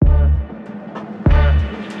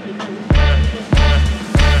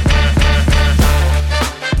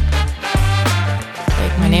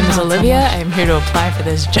Olivia. I'm here to apply for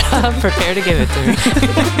this job. Prepare to give it to me.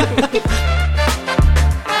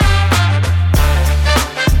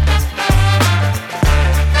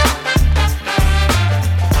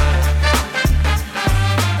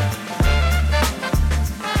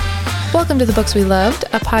 Welcome to The Books We Loved,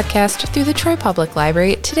 a podcast through the Troy Public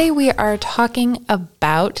Library. Today we are talking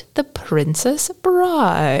about The Princess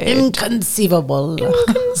Bride. Inconceivable.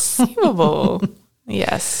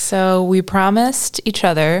 Yes. So we promised each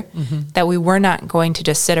other that we were not going to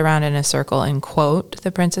just sit around in a circle and quote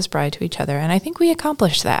The Princess Bride to each other. And I think we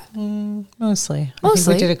accomplished that. Mostly. I think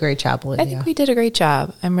we did a great job, Olivia. I think we did a great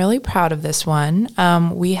job. I'm really proud of this one.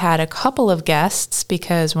 We had a couple of guests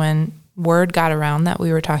because when word got around that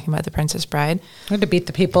we were talking about The Princess Bride, we had to beat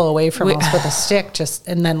the people away from us with a stick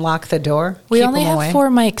and then lock the door. We only have 4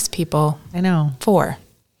 mics, people. I know. 4.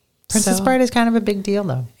 Princess Bride is kind of a big deal,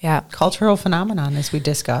 though. Yeah. Cultural phenomenon, as we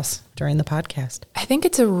discuss during the podcast. I think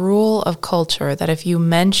it's a rule of culture that if you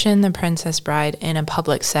mention The Princess Bride in a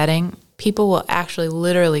public setting, people will actually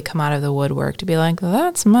literally come out of the woodwork to be like,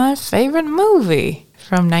 that's my favorite movie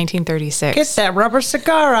from 1936. Get that rubber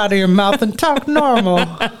cigar out of your mouth and talk normal.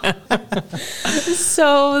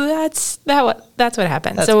 So that's what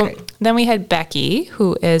happened. That's so great. Then we had Becky,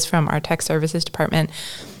 who is from our tech services department.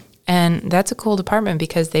 And that's a cool department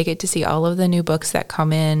because they get to see all of the new books that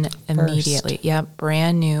come in immediately. Yep,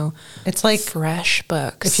 brand new. It's like fresh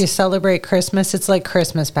books. If you celebrate Christmas, it's like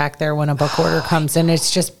Christmas back there when a book order comes in.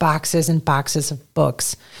 It's just boxes and boxes of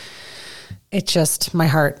books. It's just my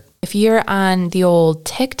heart. If you're on the old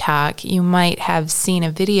TikTok, you might have seen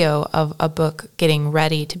a video of a book getting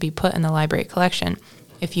ready to be put in the library collection.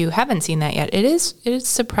 If you haven't seen that yet, it is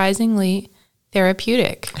surprisingly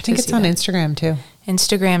therapeutic. I think it's on Instagram too.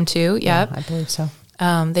 Instagram too, yep. Yeah, I believe so.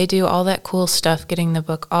 They do all that cool stuff, getting the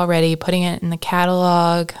book all ready, putting it in the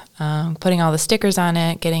catalog, putting all the stickers on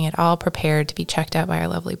it, getting it all prepared to be checked out by our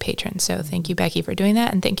lovely patrons. So thank you, Becky, for doing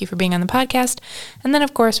that, and thank you for being on the podcast. And then,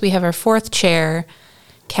 of course, we have our 4th chair,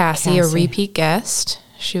 Cassie, a repeat guest.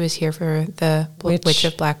 She was here for the Witch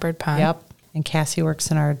of Blackbird Pond. Yep. And Cassie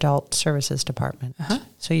works in our adult services department.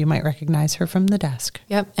 So you might recognize her from the desk.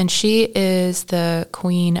 Yep. And she is the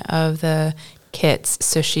queen of the kits.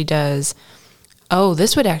 So she does,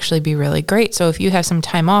 this would actually be really great. So if you have some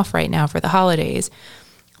time off right now for the holidays,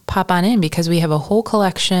 pop on in because we have a whole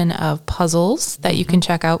collection of puzzles that you can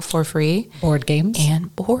check out for free. Board games.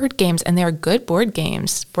 And they're good board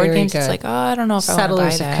games. Board games, it's like, I don't know if I want to buy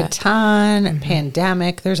that. Settlers of Catan,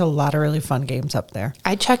 Pandemic. There's a lot of really fun games up there.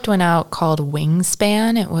 I checked one out called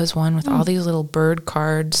Wingspan. It was one with all these little bird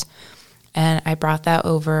cards. And I brought that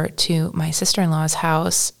over to my sister-in-law's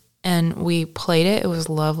house and we played it. It was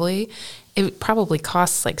lovely. It probably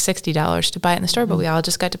costs like $60 to buy it in the store, but we all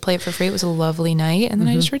just got to play it for free. It was a lovely night. And then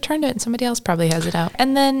I just returned it and somebody else probably has it out.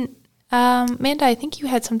 And then, Amanda, I think you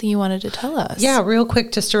had something you wanted to tell us. Yeah, real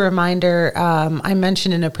quick, just a reminder. I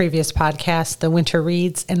mentioned in a previous podcast, the Winter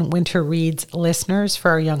Reads and Winter Reads listeners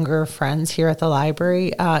for our younger friends here at the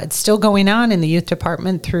library. It's still going on in the youth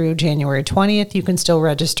department through January 20th. You can still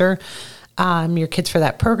register your kids for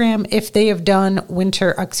that program. If they have done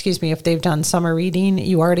if they've done summer reading,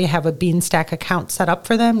 you already have a Beanstack account set up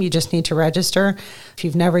for them. You just need to register. If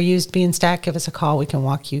you've never used Beanstack, give us a call. We can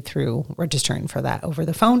walk you through registering for that over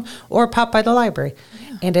the phone or pop by the library.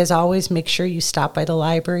 Yeah. And as always, make sure you stop by the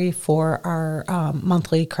library for our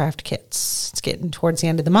monthly craft kits. It's getting towards the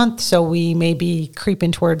end of the month, so we may be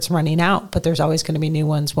creeping towards running out, but there's always going to be new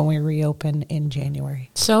ones when we reopen in January.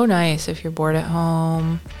 So nice if you're bored at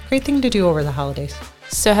home. Great thing to do over the holidays.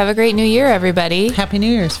 So have a great new year, everybody. Happy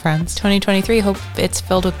New Year's, friends. 2023. Hope it's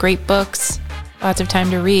filled with great books. Lots of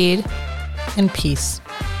time to read. And peace.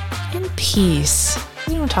 And peace.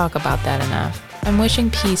 We don't talk about that enough. I'm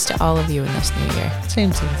wishing peace to all of you in this new year.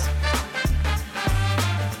 Same things.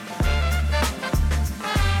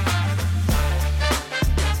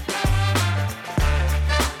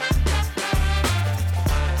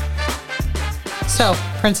 So,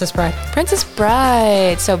 Princess Bride. Princess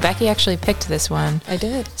Bride. So Becky actually picked this one. I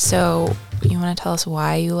did. So you want to tell us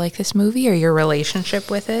why you like this movie or your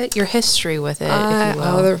relationship with it, your history with it, if you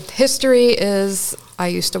will? The history is I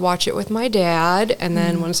used to watch it with my dad, and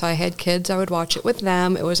then once I had kids, I would watch it with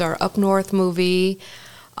them. It was our Up North movie.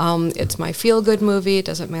 It's my feel-good movie. It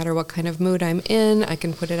doesn't matter what kind of mood I'm in. I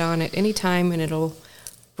can put it on at any time, and it'll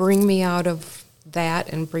bring me out of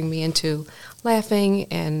that and bring me into laughing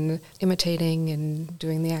and imitating and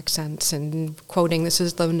doing the accents and quoting. This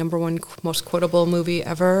is the #1 most quotable movie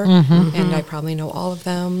ever, and I probably know all of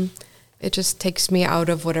them. It just takes me out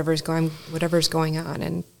of whatever's going on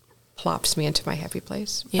and plops me into my happy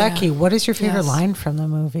place. Yeah. Becky, what is your favorite line from the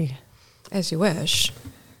movie? As you wish.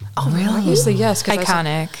 Oh, really? Obviously, yes. 'Cause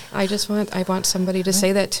Iconic. I want somebody to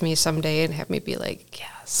say that to me someday and have me be like,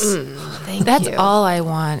 yes. Thank That's you. all I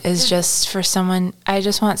want is just for someone. I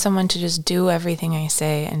just want someone to just do everything I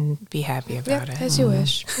say and be happy about Yeah, it. as you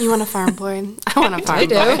wish. You want a farm boy? I want a farm I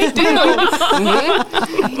do. boy.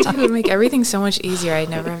 It would make everything so much easier. I'd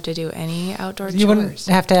never have to do any outdoor You wouldn't chores.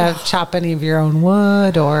 have to chop any of your own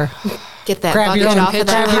wood or Get that Grab bucket your own off of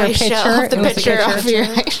that pitcher. high Your pitcher. shelf. The It was a pitcher pitcher. off your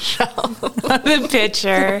high shelf. The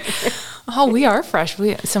picture. Oh, we are fresh.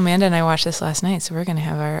 So Amanda and I watched this last night, so we're going to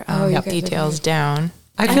have our you guys are details down.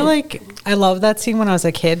 I feel like I love that scene when I was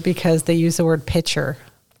a kid because they use the word pitcher,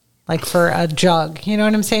 like for a jug. You know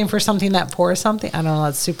what I'm saying? For something that pours something. I don't know.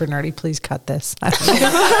 That's super nerdy. Please cut this. I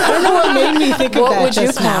don't know what made me think of What that would you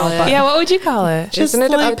just now. call it? but Yeah, what would you call it? just Isn't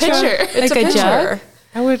it like a pitcher? It's Like a a jug? pitcher.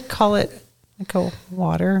 I would call it like a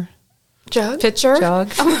water Jug? Pitcher?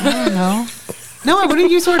 jug. I don't know. No, I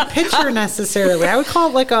wouldn't use the word pitcher necessarily. I would call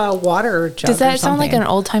it like a water jug. Does that or sound like something. an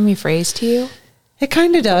old timey phrase to you? It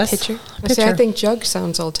kind of does. Pitcher? See, I think jug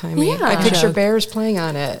sounds old timey. Yeah. I picture Jug. bears playing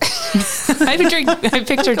on it. I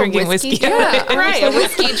picture drinking whiskey. Yeah, right. A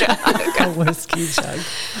whiskey jug. a whiskey jug.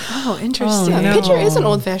 Oh, interesting. Oh, no. Pitcher is an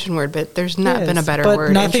old-fashioned word, but there's not It been a is, better but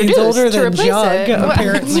word nothing's introduced older to than replace jug, it.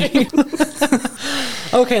 apparently.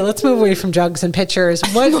 Okay, let's move away from jugs and pitchers.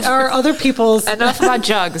 What are other people's Enough about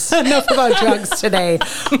jugs. enough about jugs today?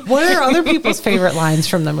 What are other people's favorite lines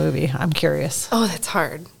from the movie? I'm curious. Oh, that's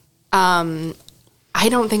hard. I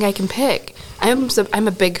don't think I can pick. I'm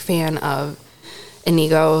a big fan of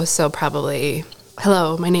Inigo, so probably,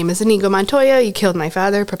 hello, my name is Inigo Montoya. You killed my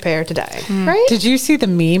father. Prepare to die. Right? Did you see the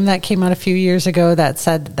meme that came out a few years ago that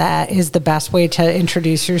said that is the best way to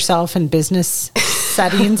introduce yourself in business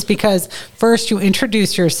settings? Because first you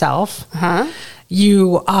introduce yourself.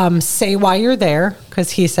 You say why you're there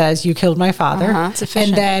because he says you killed my father, It's efficient.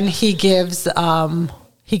 and then he gives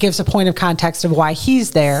a point of context of why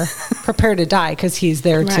he's there. Prepare to die because he's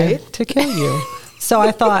there Right. to kill you. So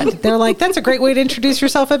I thought they're like, that's a great way to introduce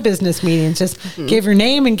yourself at business meetings. Just give your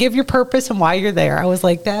name and give your purpose and why you're there. I was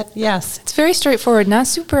like, that, yes. It's very straightforward, not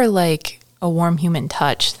super like a warm human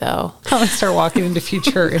touch, though. I'm gonna start walking into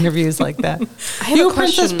future interviews like that. have You a a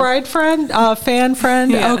Princess question. Bride friend, fan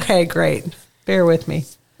friend? Yeah. Okay, great. Bear with me.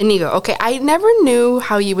 Inigo. Okay, I never knew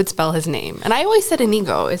how you would spell his name, and I always said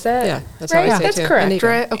Inigo. Is that Yeah, that's how right? I say it That's too. correct, Inigo.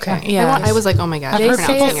 right? Okay. Yeah. I was like, oh my gosh, I've I'm heard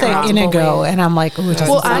people pronouncing it say wrong. Inigo, and I'm like, ooh, it doesn't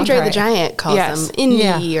Well, sound Andre the right. Giant calls Yes. him Indy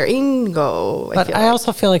Yeah. or Ingo. But feel I like.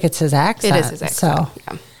 also feel like it's his accent. It is his accent. So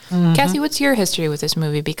Yeah. Cassie, what's your history with this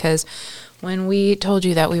movie? Because when we told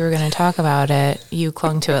you that we were going to talk about it, you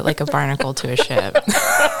clung to it like a barnacle to a ship.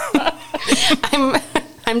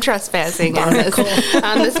 I'm trespassing on this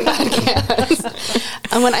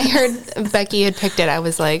podcast. And when I heard Becky had picked it, I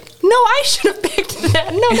was like, no, I should have picked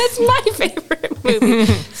that. No, that's my favorite movie.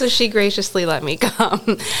 So she graciously let me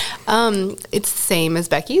come. It's the same as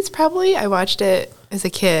Becky's, probably. I watched it as a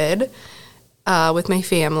kid with my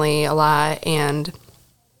family a lot, and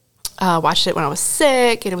watched it when I was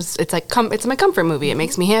sick. And it's my comfort movie. It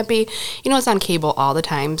makes me happy. You know, it's on cable all the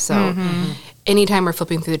time, so anytime we're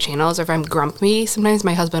flipping through the channels, or if I'm grumpy, sometimes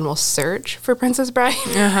my husband will search for Princess Bride,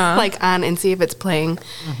 like on, and see if it's playing,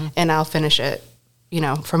 and I'll finish it, you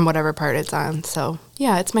know, from whatever part it's on. So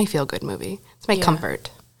yeah, it's my feel good movie. It's my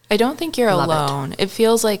comfort. I don't think you're Love it. alone. It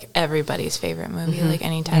feels like everybody's favorite movie. Like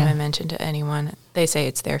anytime I mention to anyone, they say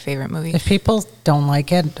it's their favorite movie. if people don't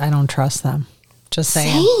like it, I don't trust them. Just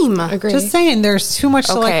saying. Same. Agree. Just saying, there's too much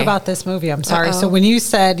to like Okay. about this movie. I'm sorry. So when you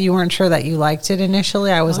said you weren't sure that you liked it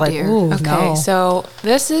initially, I was like, dear. ooh, Okay, no. so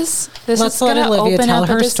this is Let's going let to Olivia open tell up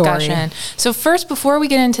her a story. discussion. So first, before we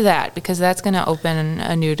get into that, because that's going to open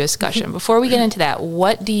a new discussion. Before we get into that,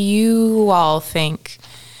 what do you all think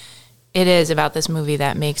it is about this movie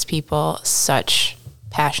that makes people such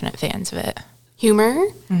passionate fans of it? Humor,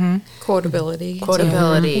 Quotability.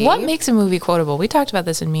 quotability. What makes a movie quotable? We talked about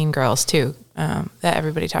this in Mean Girls too. That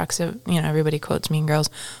everybody talks of, everybody quotes Mean Girls.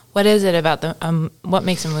 What is it about what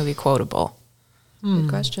makes a movie quotable? Good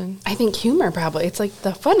question. I think humor probably. It's like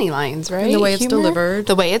the funny lines, right? And the way it's Humor? delivered.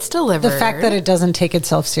 The way it's delivered. The fact that it doesn't take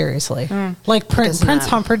itself seriously. Like Prince does not.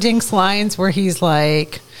 Humperdinck's lines where he's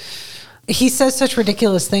like, he says such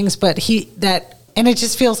ridiculous things, but and it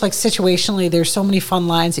just feels like situationally there's so many fun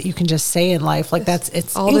lines that you can just say in life. Like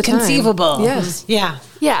it's All the time. inconceivable. Yes. Yeah.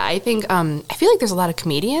 Yeah, I think I feel like there's a lot of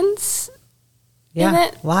comedians in Yeah.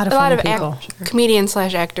 it. A lot of funny people. Comedians /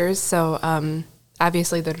 actors. So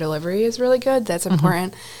obviously their delivery is really good. That's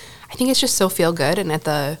important. I think it's just so feel good, and at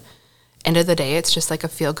the end of the day, it's just like a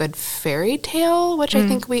feel good fairy tale, which I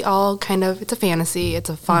think we all kind of. It's a fantasy. It's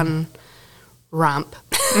a fun romp.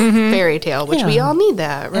 fairy tale, which we Yeah. all need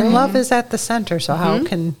that, right? And love is at the center, so how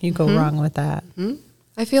can you go wrong with that?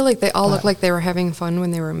 I feel like they all look like they were having fun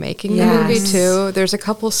when they were making the Yes. movie too. There's a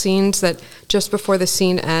couple scenes that just before the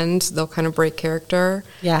scene ends, they'll kind of break character.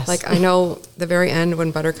 Yes. Like I know the very end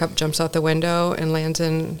when Buttercup jumps out the window and lands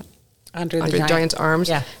in Under the giant's arms.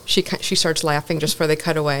 Yeah. She starts laughing just before they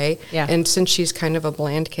cut away. Yeah. And since she's kind of a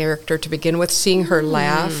bland character to begin with, seeing her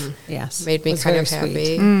laugh Yes. made me Was kind very of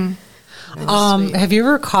sweet. happy. Have you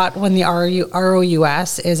ever caught when the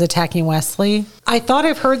ROUS is attacking Wesley? I thought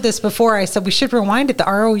I've heard this before. I said we should rewind it. The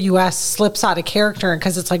ROUS slips out of character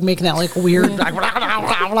because it's like making that like weird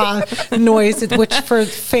noise, which for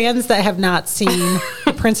fans that have not seen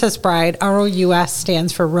The Princess Bride, ROUS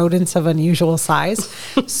stands for rodents of unusual size.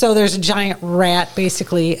 So there's a giant rat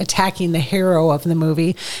basically attacking the hero of the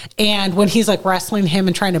movie. And when he's like wrestling him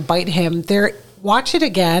and trying to bite him, watch it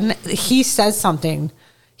again. He says something.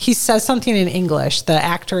 He says something in English, the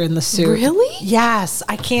actor in the suit. Really? Yes.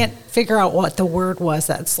 I can't figure out what the word was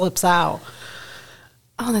that slips out.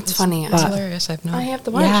 Oh, that's funny. It's hilarious. I've known. I have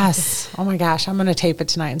to watch. Yes. Oh my gosh. I'm going to tape it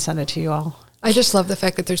tonight and send it to you all. I just love the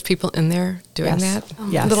fact that there's people in there doing Yes. that.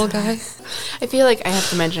 Yes. Little guy. I feel like I have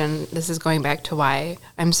to mention, this is going back to why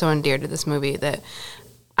I'm so endeared to this movie, that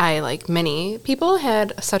I, like many people,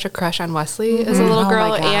 had such a crush on Wesley as a little Oh my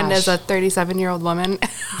girl and gosh. as a 37-year-old woman.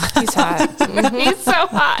 He's hot. He's so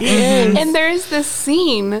hot. And there's this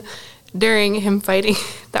scene during him fighting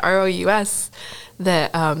the ROUS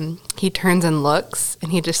that he turns and looks,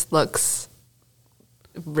 and he just looks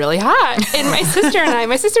really hot. And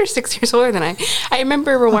my sister's 6 years older than I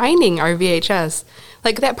remember rewinding our VHS.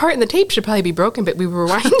 Like, that part in the tape should probably be broken, but we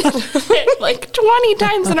rewinded it like 20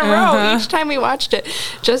 times in a row each time we watched it,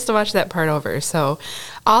 just to watch that part over. So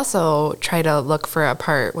also try to look for a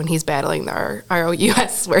part when he's battling the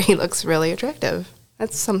ROUS where he looks really attractive.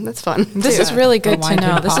 That's fun. This too. is really good to Rewind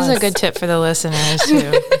know. and This is a pause. good tip for the listeners too.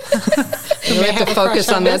 You really have to focus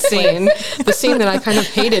on that scene. The scene that I kind of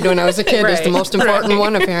hated when I was a kid is the Right. most important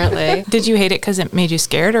one, apparently. Did you hate it because it made you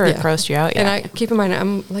scared or it Yeah. grossed you out? And I keep in mind,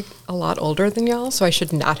 I'm like a lot older than y'all, so I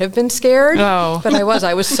should not have been scared. Oh. But I was.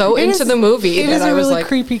 I was so into the movie It that is I a was really like,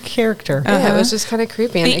 creepy character. yeah, it was just kind of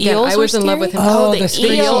creepy. And The again, eels I were was in love with him. scary? Oh, the the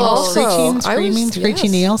screeching, eels.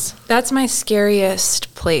 screeching yes. eels. That's my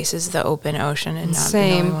scariest place is the open ocean and not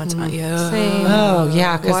Same. knowing what's on. Yeah. Same. Oh,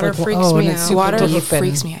 yeah. 'cause Water like, freaks me and it's out. super Water deep and-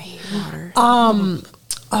 freaks me. I hate water.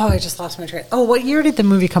 Oh, I just lost my train. Oh, what year did the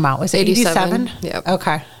movie come out? Was it 87? 87? Yep.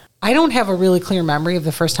 Okay. I don't have a really clear memory of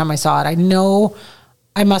the first time I saw it. I know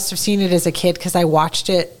I must have seen it as a kid because I watched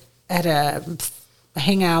it at a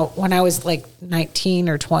hangout when I was like 19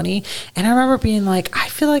 or 20. And I remember being like, I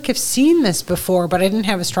feel like I've seen this before, but I didn't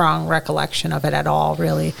have a strong recollection of it at all,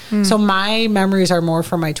 really. So my memories are more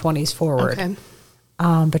from my 20s forward. Okay.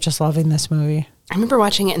 But just loving this movie. I remember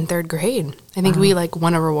watching it in third grade. I think we like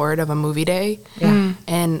won a reward of a movie day. Yeah.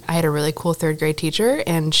 And I had a really cool third grade teacher,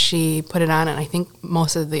 and she put it on, and I think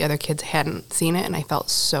most of the other kids hadn't seen it, and I felt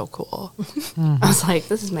so cool. I was like,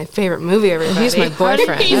 this is my favorite movie, everybody. He's my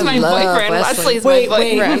boyfriend. He's I my love boyfriend. Wesley. Leslie's my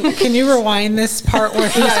boyfriend. Can you rewind this part where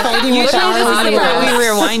he's fighting with the ROUS? We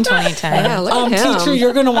rewind 2010. Yeah, look at him. Teacher,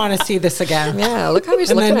 you're going to want to see this again. Yeah, look how he's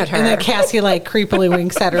And looking then, at her. and then Cassie like creepily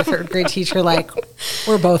winks at her third grade teacher, like,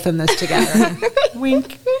 we're both in this together.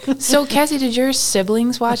 Wink. So, Cassie, did your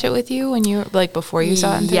siblings watch it with you when you like before you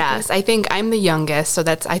saw it? In third Yes, I think I'm the youngest, so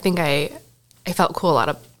I think I felt cool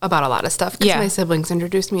about a lot of stuff because Yeah. my siblings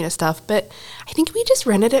introduced me to stuff. But I think we just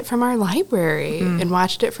rented it from our library and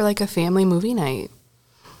watched it for like a family movie night.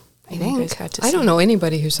 I You guys think. got to I see don't know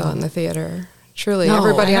anybody who saw it in the theater. Truly, No,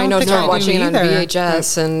 everybody I I don't know think started I watching do it on either.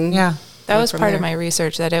 VHS, and Yeah. That went was from part of there. my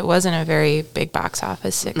research that it wasn't a very big box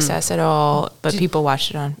office success at all, but people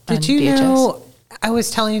watched it on Did you VHS. know? I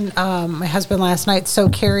was telling my husband last night. So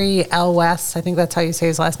Carrie L. West, I think that's how you say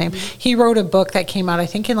his last name. He wrote a book that came out, I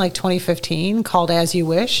think, in like 2015 called "As You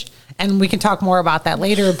Wish," and we can talk more about that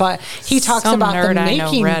later. But he talks Some about nerd the I know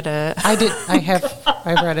making. read it. I did.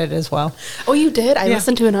 I've read it as well. Oh, you did? I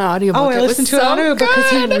listened to an audiobook. Oh, I It was listened to an so audio because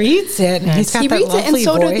he good. reads it, and he's got He that reads it, and lovely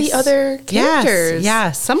so voice. do the other characters.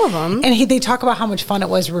 Yes, Some of them. And they talk about how much fun it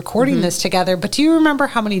was recording this together. But do you remember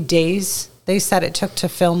how many days they said it took to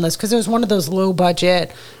film this? Because it was one of those low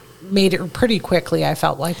budget, made it pretty quickly. I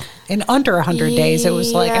felt like in under 100 days. It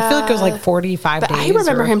was like I feel like it was like 45 But days. I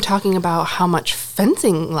remember or- him talking about how much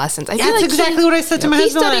fencing lessons. I feel That's like exactly what I said to my he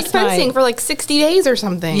husband studied last fencing night. for like 60 days or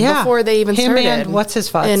something Yeah. before they even Him started. and what's his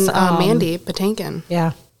fuss? And Mandy Patinkin.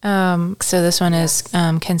 Yeah. So this one is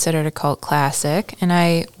considered a cult classic, and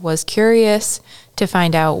I was curious to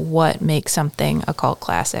find out what makes something a cult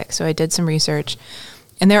classic. So I did some research,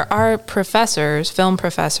 and there are film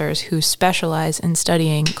professors who specialize in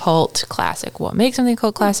studying cult classic, what makes something a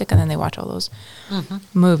cult classic, and then they watch all those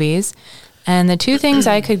movies. And the two things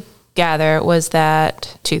I could gather was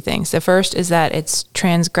that two things. The first is that it's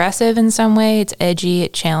transgressive in some way. It's edgy.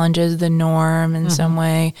 It challenges the norm in some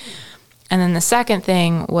way. And then the second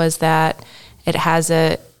thing was that it has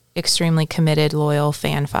a extremely committed, loyal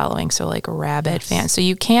fan following. So like rabid fans. So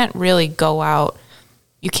you can't really go out.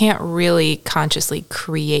 You can't really consciously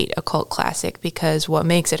create a cult classic because what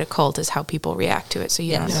makes it a cult is how people react to it. So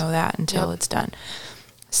you don't know that until it's done.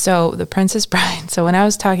 So The Princess Bride. So when I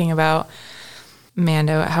was talking about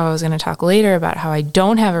Mando, how I was going to talk later about how I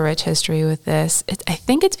don't have a rich history with this. I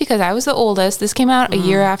think it's because I was the oldest. This came out a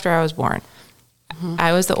year after I was born.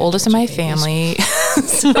 I was the oldest in my family,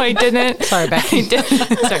 so I didn't. Sorry, Becky.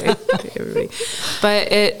 Sorry, everybody.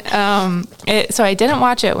 But so I didn't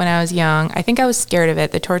watch it when I was young. I think I was scared of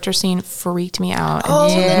it. The torture scene freaked me out.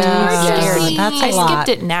 Yes, that's a I lot.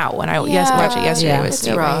 skipped it now when I watched it yesterday. Yeah. It was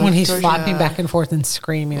so rough. When he's flopping back and forth and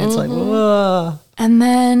screaming, it's like, whoa. And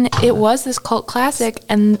then it was this cult classic,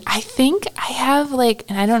 and I think I have and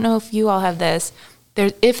I don't know if you all have this.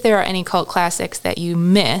 If there are any cult classics that you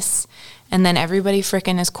miss, and then everybody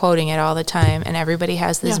frickin' is quoting it all the time, and everybody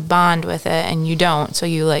has this bond with it, and you don't, so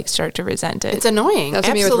you start to resent it. It's annoying. That's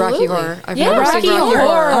me with Rocky Horror. I've never Rocky seen Rocky Horror.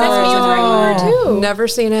 Horror. That's me with Rocky Horror too. Never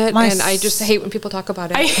seen it, My and I just hate when people talk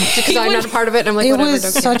about it I because I'm not a part of it. And I'm like, It whatever. was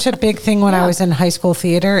don't care. such a big thing when I was in high school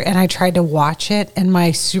theater, and I tried to watch it, and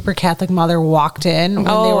my super Catholic mother walked in when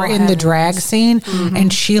they were in the drag scene,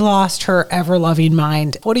 and she lost her ever-loving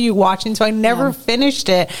mind. What are you watching? So I never finished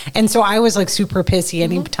it, and so I was super pissy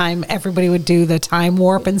anytime everybody would do the time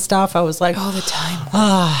warp and stuff. I was like, all the time.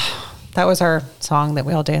 that was our song that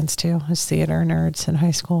we all danced to as theater nerds in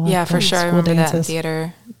high school. Yeah, at for the sure. I school remember that in dances.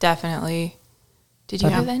 theater. Definitely. Did you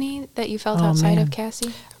have any that you felt Oh, outside man. of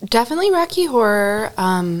Cassie? Definitely Rocky Horror.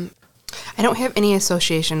 I don't have any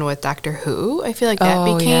association with Doctor Who. I feel like that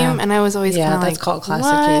Oh, became, yeah. and I was always Yeah, kind of that's like, called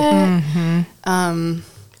classic-y. what?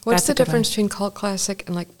 What's That's the a good difference between cult classic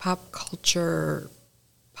and pop culture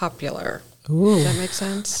popular? Ooh. Does that make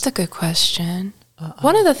sense? That's a good question.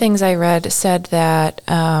 One of the things I read said that,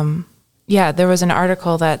 there was an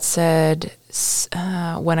article that said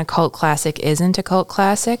when a cult classic isn't a cult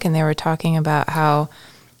classic, and they were talking about how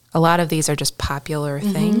a lot of these are just popular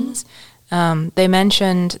things. They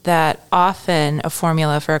mentioned that often a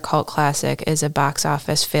formula for a cult classic is a box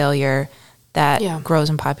office failure that grows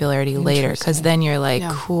in popularity later, because then you're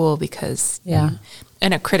cool because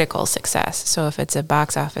and a critical success. So if it's a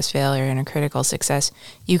box office failure and a critical success,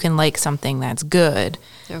 you can like something that's good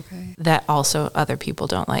that also other people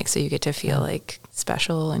don't like. So you get to feel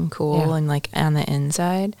special and cool and on the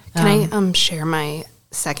inside. Can I share my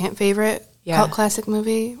second favorite cult classic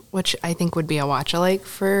movie, which I think would be a watch-alike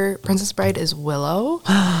for Princess Bride, is Willow.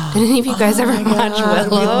 Did any of you guys ever watch Willow?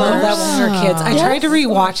 We love that when we were kids. I tried to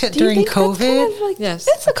rewatch it during COVID. Yes.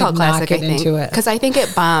 It's a cult could not classic, I get think. into it. Because I think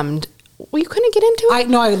it bombed. Well, you couldn't get into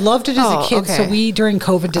it? I loved it as Oh, a kid. So okay. we, during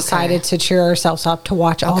COVID, decided to cheer ourselves up to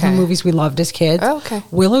watch all the Okay. movies we loved as kids. Oh, okay.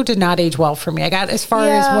 Willow did not age well for me. I got as far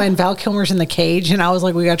as when Val Kilmer's in the cage, and I was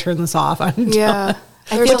like, we got to turn this off. I'm done. Yeah.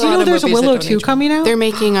 I There's think But do you lot know of there's a movies that Willow don't 2 age coming out? they're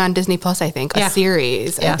making on Disney Plus, I think, Yeah. a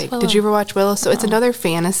series. Yeah. I think. Did you ever watch Willow? So it's another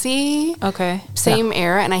fantasy. Okay. Same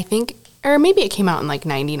era, and I think, or maybe it came out in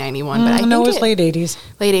 90, 91, but I think No, it was late 80s.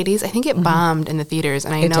 late 80s. I think it bombed in the theaters,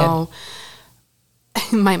 and I It did. know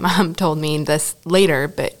my mom told me this later,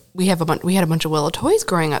 but we had a bunch of Willow toys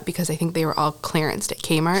growing up because I think they were all clearanced at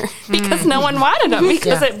Kmart because no one wanted them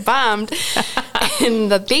because it bombed in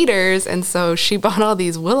the theaters, and so she bought all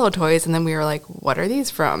these Willow toys, and then we were like, what are these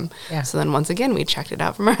from? Yeah. So then once again we checked it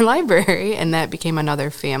out from our library, and that became another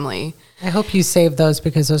family. I hope you saved those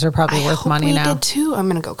because those are probably I worth hope money we now. did too. I'm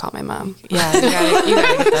gonna go call my mom. Yeah, you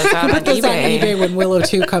gotta get those out on Put those on eBay. eBay when Willow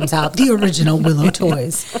 2 comes out. The original Willow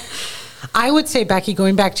toys. I would say, Becky,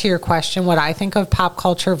 going back to your question, what I think of pop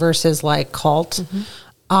culture versus cult.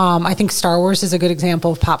 I think Star Wars is a good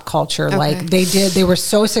example of pop culture. They were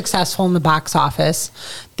so successful in the box office.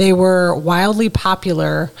 They were wildly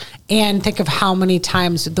popular, and think of how many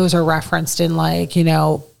times those are referenced in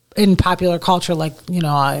in popular culture,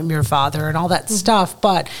 I'm your father and all that stuff,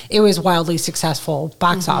 but it was wildly successful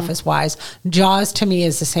box office wise. Jaws to me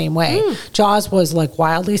is the same way. Jaws was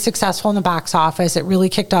wildly successful in the box office. It really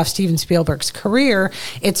kicked off Steven Spielberg's career.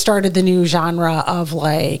 It started the new genre of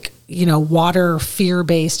water fear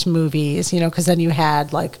based movies, because then you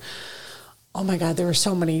had oh my God, there were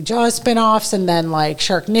so many Jaws spinoffs, and then like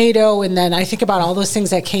Sharknado, and then I think about all those things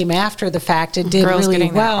that came after the fact. It did Girls really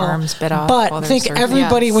getting their well. arms bit off while But they're think surfing.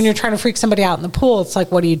 everybody, Yes. when you're trying to freak somebody out in the pool, it's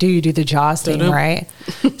like, what do? You do the Jaws thing, right?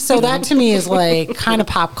 So that to me is like kind of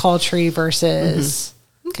pop culture versus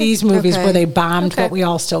these movies Okay. where they bombed, Okay. but we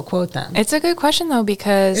all still quote them. It's a good question though,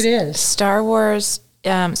 because It is. Star Wars.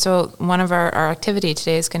 So one of our activity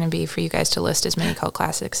today is going to be for you guys to list as many cult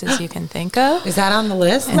classics as you can think of. Is that on the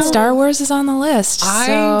list? And Star Wars is on the list.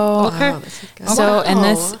 Okay.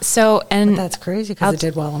 And That's crazy because it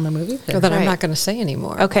did well in the movie. So that I'm Right. not going to say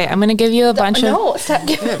anymore. okay, I'm going to give you a bunch of. No, stop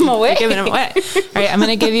giving them away. Giving them away. All right, I'm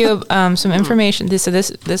going to give you some information. This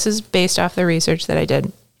is based off the research that I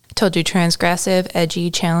did. Told you transgressive,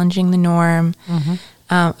 edgy, challenging the norm,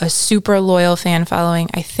 a super loyal fan following.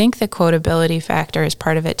 I think the quotability factor is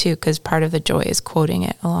part of it too, because part of the joy is quoting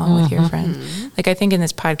it along with your friends. Like I think in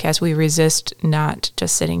this podcast, we resist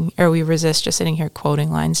just sitting here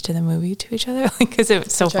quoting lines to the movie to each other, because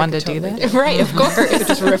it's so fun to do that. Right, of course. We could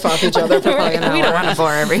just riff off each other for probably an hour. We don't want to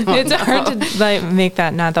bore everyone. It's hard to like make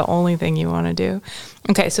that not the only thing you want to do.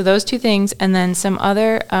 Okay, so those two things, and then some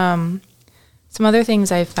other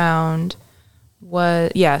things I found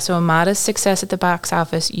was so a modest success at the box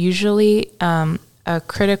office, usually a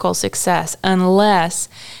critical success, unless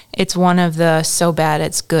it's one of the so bad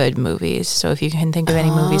it's good movies. So if you can think of any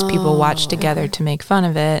movies people watch together to make fun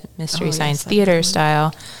of it, Mystery Science Theater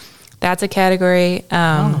style, that's a category.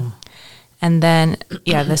 And then,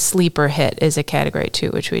 the sleeper hit is a category too,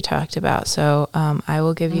 which we talked about. So I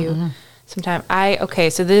will give you some time.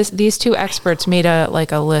 So these two experts made a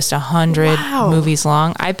list 100 movies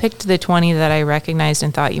long. I picked the 20 that I recognized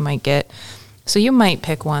and thought you might get. So you might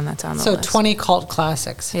pick one that's on the list. 20 cult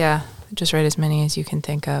classics. Yeah, just write as many as you can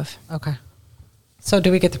think of. Okay. So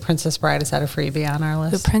do we get The Princess Bride? Is that a freebie on our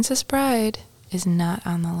list? The Princess Bride is not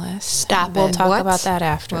on the list. Stop We'll it. talk What? about that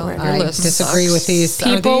afterward. Well, I Your list disagree sucks. with these.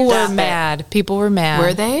 Are People these- were mad. People were mad.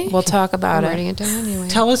 Were they? We'll talk about I'm it. writing it down anyway.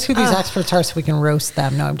 Tell us who these experts are so we can roast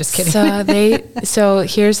them. No, I'm just kidding. So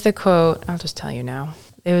here's the quote. I'll just tell you now.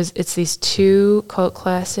 It's these two cult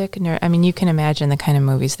classic I mean, you can imagine the kind of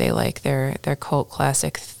movies they like. They're cult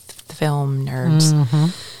classic film nerds.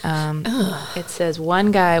 It says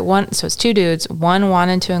so it's two dudes. One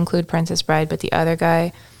wanted to include Princess Bride, but the other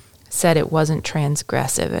guy said it wasn't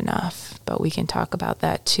transgressive enough. But we can talk about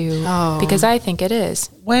that too, because I think it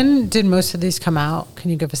is. When did most of these come out?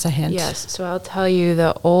 Can you give us a hint? Yes. So I'll tell you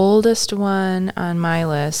the oldest one on my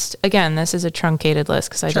list. Again, this is a truncated list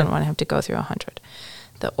because I didn't want to have to go through 100.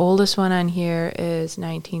 The oldest one on here is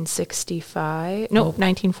 1965. No,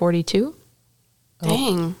 1942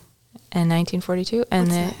 Dang. and 1942.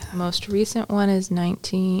 And the most recent one is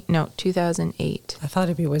 2008. I thought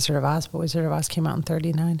it'd be Wizard of Oz, but Wizard of Oz came out in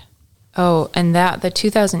 39. Oh, and the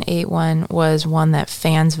 2008 one was one that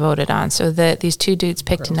fans voted on. So these two dudes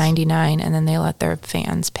picked 99, and then they let their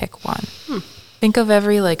fans pick one. Think of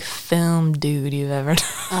every film dude you've ever done.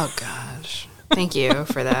 Oh, gosh. Thank you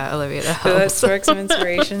for that, Olivia. That That helps. sparks some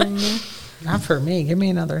inspiration in you. Not for me. Give me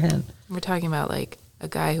another hint. We're talking about a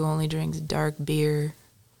guy who only drinks dark beer,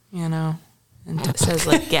 and says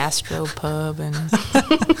gastropub and.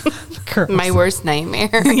 Gross. My worst nightmare,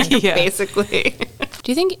 basically.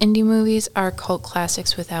 Do you think indie movies are cult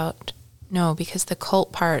classics without? No, because the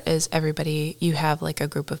cult part is everybody. You have a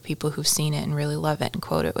group of people who've seen it and really love it and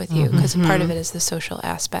quote it with you, because part of it is the social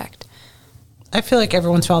aspect. I feel like every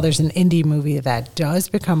once in a while there's an indie movie that does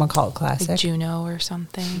become a cult Like classic. Juno or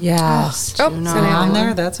something. Yes. Oh, Juno. is that on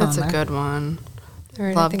there? That's on a there. good one. All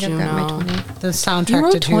right, Love I think I've got my Juno. 20. The You soundtrack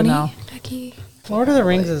wrote to 20, Juno. Becky? Lord of the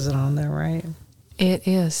Rings isn't on there, right? It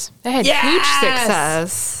is. They had huge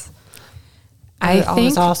success. I It think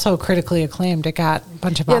was also critically acclaimed. It got a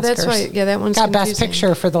bunch of Oscars. Yeah, that's right. Yeah, that one's got Best confusing.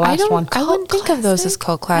 Picture for the last one. I wouldn't think of those as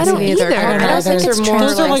cult I classics. don't either. I I don't know. don't think They're- they're more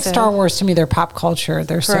those are like like Star Wars to me. They're pop culture.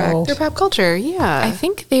 They're so They're pop culture, yeah. I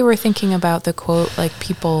think they were thinking about the quote,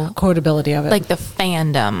 people, quotability of it. the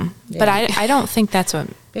fandom. But I don't think that's what.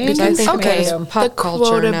 Because I think Okay, it's pop the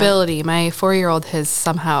culture now. quotability. My 4-year-old has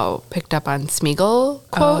somehow picked up on Smeagol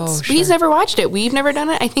quotes. Oh, But he's never watched it. We've never done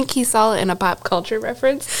it. I think he saw it in a pop culture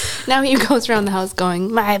reference. Now he goes around the house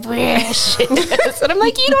going, "My precious," and I'm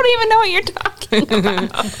like, "You don't even know what you're talking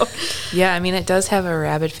about." Yeah, I mean, it does have a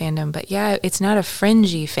rabid fandom, but yeah, it's not a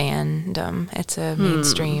fringy fandom. It's a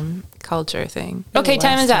mainstream culture thing. Okay,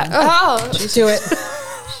 time is up. Oh, Just do it.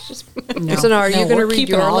 So now, are you going to we're read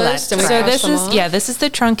keeping your all that list? And we So cross this them is off? this is the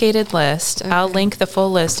truncated list. I'll link the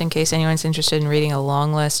full list in case anyone's interested in reading a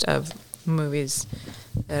long list of movies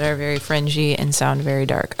that are very fringy and sound very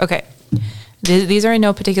dark. Okay, these are in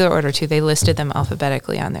no particular order too. They listed them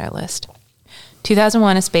alphabetically on their list.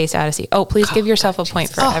 2001: A Space Odyssey. Oh, please give yourself a point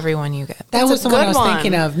for every one you get. That That's was a the one I good was one.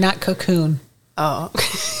 thinking of, not Cocoon. Oh.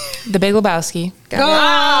 The Big Lebowski,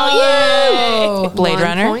 Oh, Blade 1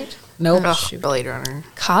 Runner, point. nope. Ugh, Blade Runner.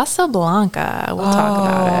 Casablanca. We'll talk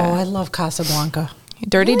about I it. love Casablanca.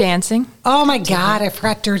 Dirty Dancing, Oh my God, I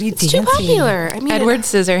forgot Dirty It's Dancing. too popular. I mean, Edward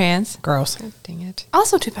Scissorhands. Gross. Dang it.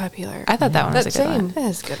 also too popular. I thought that one was That a good one. same. That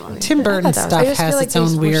is a good one. Tim Burton that was- stuff I just has feel like its own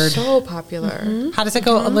these were weird. so popular. How does it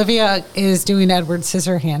go? Olivia is doing Edward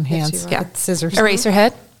Scissorhand Yes, hands. you are. Yeah. With scissors.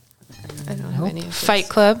 Eraserhead, I don't have any of these. Fight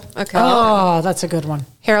Club, Okay. Oh, that's a good one.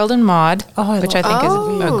 Harold and Maude, Oh, I which I love think that is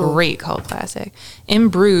a movie. great cult classic. In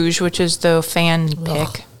Bruges, which is the fan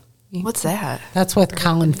pick. What's that? That's with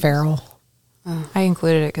Colin Farrell. I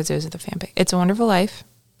included it because it was the fan pick. It's a Wonderful Life,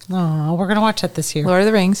 Oh, we're gonna watch that this year. Lord of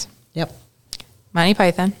the Rings, Yep. Monty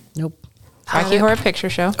Python, Nope. Rocky Horror Picture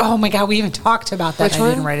Show, Oh my God, we even talked about that. Which I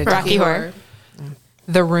didn't one? write it down. Rocky Horror,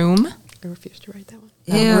 The Room. I refuse to write that one.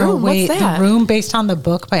 Ew, Room? wait, What's that? The Room based on the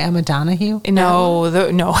book by Emma Donahue? No,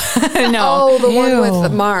 no, no. Oh, the one Ew.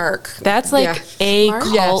 with Mark. That's like Yeah. a Mark?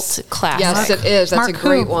 cult Yes. classic. Yes, it is. That's Mark a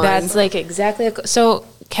great who? one. That's like exactly. So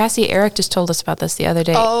Cassie Eric just told us about this the other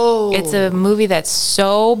day. Oh. It's a movie that's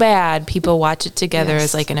so bad people watch it together Yes.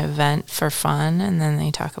 as like an event for fun, and then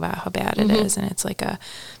they talk about how bad it Mm-hmm. is, and it's like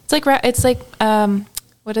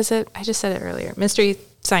what is it? I just said it earlier. Mystery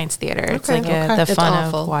Science Theater. It's Okay. like Okay. the It's fun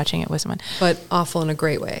awful. of watching it with someone. but awful in a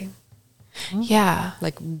great way. Yeah.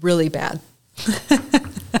 Like really bad.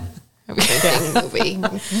 Bad movie.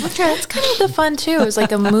 Okay, it's kind of the fun too. It's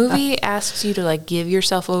like a movie asks you to like give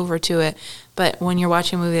yourself over to it, but when you're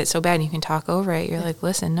watching a movie that's so bad and you can talk over it, you're like,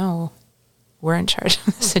 listen, no, we're in charge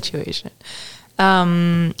of the situation.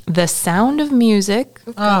 The Sound of Music.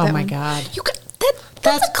 Oh that my one. God. You got that.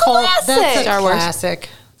 That's a cult. classic. That's a Star Wars. classic.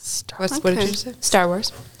 What did you say? Star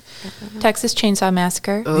Wars, Texas Chainsaw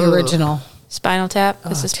Massacre, The original. Spinal Tap.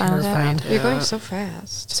 This Oh, is Spinal terrifying. Tap. You're going so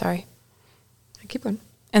fast. Sorry, Keep going.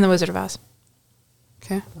 and The Wizard of Oz.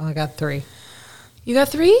 Okay. Oh, I got 3. You got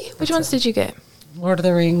 3. Which ones did you get? Lord of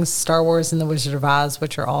the Rings, Star Wars, and The Wizard of Oz,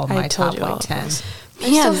 which are all I my told top you all like of 10. those. I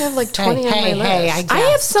still Man. have like 20 on my list. I I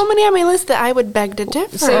have guessed. so many on my list that I would beg to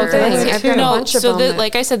differ. Same thing. me I've got a No, bunch of so them. that, that-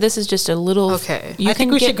 like I said, this is just a little. Okay. You I think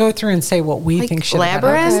can we get, should go through and say what we Like think should have been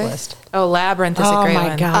on this Labyrinth? list. Oh, Labyrinth is a Oh great my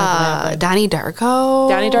one. God. Donnie Darko.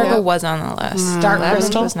 Donnie Darko Yeah. was on the list. Dark Labyrinth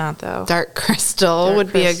Crystal? was not though. Dark Crystal Dark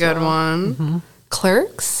would be a good Crystal. one.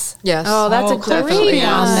 Clerks. Yes. Oh, that's a Oh, great definitely one.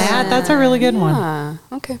 on that. That's a really good one. Ah,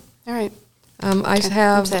 okay. All right. I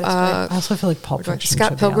have satisfied. I also feel like Pulp Fiction Scott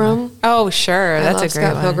should be on Pilgrim. Oh, sure, I that's love a great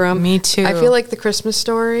Scott one. Pilgrim. Me too. I feel like the Christmas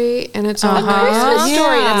Story and its own Uh-huh. Christmas Yeah.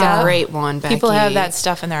 Story. That's Yeah. a great one, Becky. people have that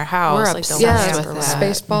stuff in their house. We're like obsessed they'll Yes, have with it. that.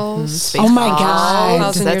 Spaceballs. Oh my Spaceballs. God.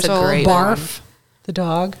 1,000 That's years a old. great one. Barf, the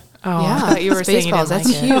dog. Oh, Yeah, I thought you were saying you Spaceballs. didn't That's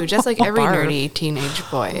like it. huge. That's like every Barf. nerdy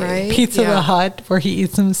teenage boy. Right? Pizza Yeah. the Hut, where he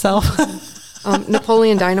eats himself.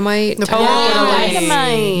 Napoleon Dynamite. Napoleon Yes.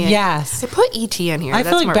 Dynamite. Yes. I put E.T. in here. I That's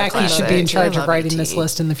feel like more of a Becky should be in classic. charge I of love writing this E.T..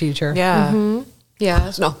 list in the future. Yeah.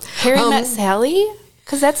 Yeah. No. Harry Um, Met Sally?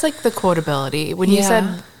 Because that's like the quotability. When you Yeah.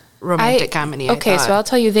 said romantic comedy, I Okay, so thought- I'll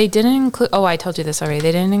tell you, they didn't include. Oh, I told you this already.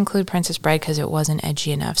 They didn't include Princess Bride because it wasn't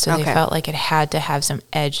edgy enough. So they Okay. felt like it had to have some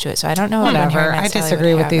edge to it. So I don't know. if Harry Whatever. Met I Sally disagree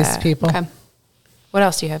would with have these that. people. Okay. What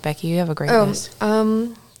else do you have, Becky? You have a great Oh, list.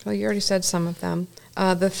 well, you already said some of them.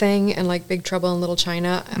 The Thing and like Big Trouble in Little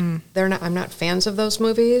China. They're not. I'm not fans of those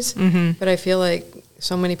movies, but I feel like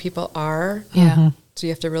so many people are. Yeah. So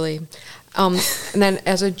you have to really. And then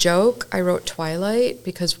as a joke, I wrote Twilight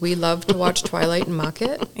because we love to watch Twilight and mock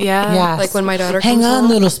it. Yeah. Yes. Like when my daughter Hang comes on, home.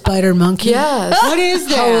 little spider monkey. Yes. What is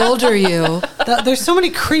that? How old are you? There's so many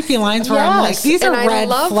creepy lines where I'm like, Yes, these are and I red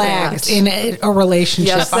love flags that. in a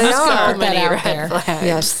relationship. Yes, I'm they just gonna are. put that Many out red there. flags.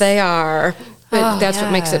 Yes, they are. But that's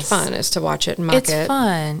what makes it yes. fun is to watch it and mock It's it.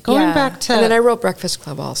 fun. Going yeah. back to And then I wrote Breakfast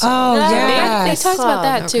Club also. oh yeah, They talked about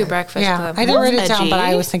that too, Okay. Breakfast yeah. Club. I didn't write it down, edgy. but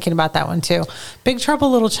I was thinking about that one too. Big Trouble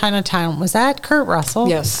Little Chinatown, was that Kurt Russell?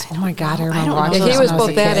 Yes. Oh my God, I I remember don't watching know. Yeah, this he was when I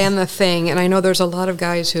both a that kid. and The Thing. And I know there's a lot of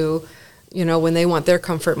guys who, you know, when they want their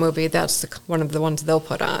comfort movie, that's one of the ones they'll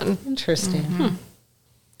put on. Interesting.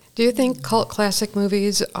 Do you think cult classic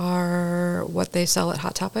movies are what they sell at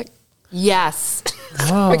Hot Topic? Yes.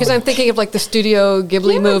 Oh. Because I'm thinking of like the Studio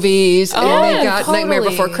Ghibli movies, and Oh, they've got Nightmare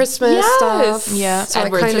totally. Before Christmas Yes. stuff. Yeah. So I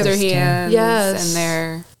Edward kind of- Scissorhands. Yes. And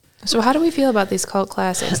they're So how do we feel about these cult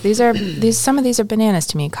classics? Some of these are bananas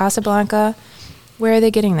to me. Casablanca. Where are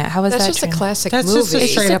they getting that? How is That's that? just a trans- classic That's movie. just a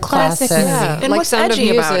It's straight just a up classic classic. movie. Yeah, And like what's Sound edgy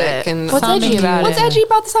of about Music it? and What's edgy about What's it? edgy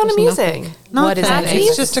about the Sound of There's Music? nothing. What is Nothing. edgy?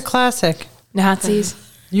 It's just a classic. Nazis.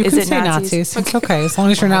 You Is can it say Nazis. It's okay as long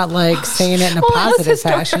as you're not like saying it in a Well, positive it's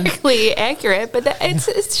fashion. historically accurate, but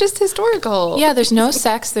it's just historical. Yeah, there's no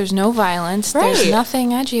sex, there's no violence, there's Right.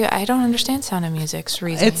 nothing edgy. I don't understand Sound of Music's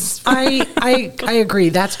reasoning. It's I agree.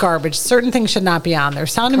 That's garbage. Certain things should not be on there.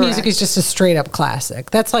 Sound of Music is just a straight up classic.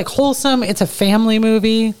 That's like wholesome. It's a family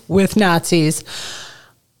movie with Nazis.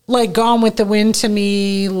 Like Gone with the Wind to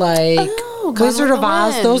me, like Gone Wizard with of the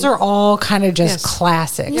Oz. Wind. Those are all kind of just Yes.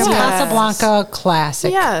 classics. Yes. Casablanca,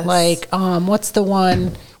 classic. Yes. Like what's the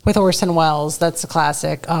one with Orson Welles? That's a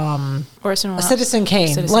classic. Orson Welles. Citizen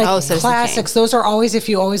Kane. Citizen- Like Citizen classics. Those are always, if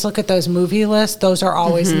you always look at those movie lists, those are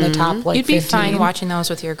always in the top like You'd be 15. fine watching those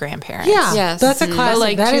with your grandparents. Yeah, Yes. that's a classic. But,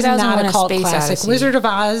 like, that is not 2001: a A cult Space classic. Odyssey. Wizard of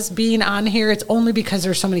Oz being on here, it's only because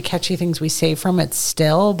there's so many catchy things we say from it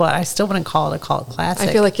still, but I still wouldn't call it a cult classic.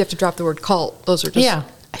 I feel like you have to drop the word cult. Those are just. Yeah.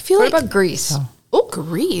 I feel What like about Grease? oh,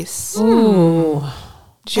 Grease. Ooh,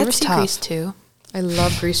 Did you ever That's see tough. Grease 2? I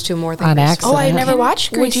love Grease 2 more than On Grease accident. Oh, I Yeah. never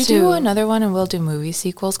watched Would Grease you 2. do another one and we'll do movie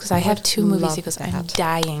sequels? Because I have 2 movie love sequels that. I'm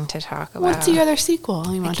dying to talk about. What's the other sequel?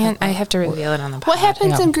 You I want to can't. talk I about? have to reveal it on the pod. What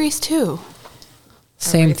happens Yeah. in Grease 2?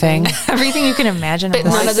 same thing. Everything you can imagine. But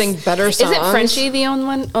about none it. of the Sing better Is it songs. Frenchie the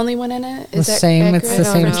only one in it? The Is that same. It's accurate? the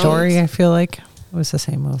I same don't know. story. I feel like it was the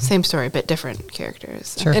same movie. Same story, but different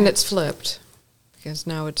characters. Sure. And it's flipped because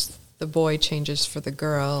now it's the boy changes for the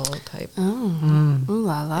girl type. Oh, ooh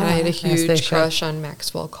la la. And I had a they huge should. crush on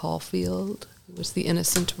Maxwell Caulfield, who was the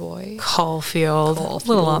innocent boy. Caulfield. A Caulfield.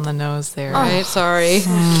 little on the nose there. Right? Sorry.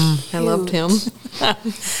 I loved him.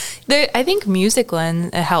 I think music lens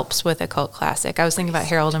it helps with a cult classic. I was thinking about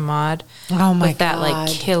Harold and Maude. Oh my with that like God.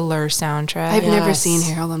 killer soundtrack. I've never Yes. seen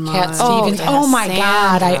Harold and Cat Maude. Stevens. yes, Oh my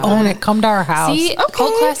God, I own it. Come to our house. See,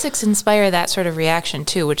 cult classics inspire that sort of reaction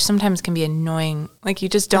too, which sometimes can be annoying. Like you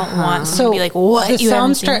just don't want someone to be like, "What? The You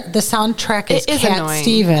haven't seen soundtrack. it?" The soundtrack is It is Cat annoying.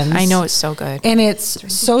 Stevens. I know it's so good. And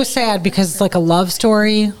it's so sad because it's like a love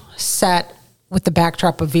story set with the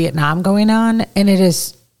backdrop of Vietnam going on, and it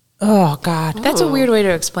is, oh God. That's a weird way to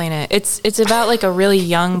explain it. It's about like a really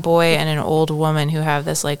young boy and an old woman who have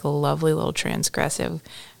this like lovely little transgressive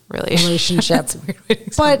relationship. Relationship. That's a weird way to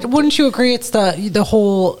explain But wouldn't you agree it's the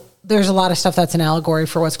whole, there's a lot of stuff that's an allegory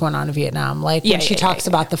for what's going on in Vietnam. Like Yeah, when she yeah, talks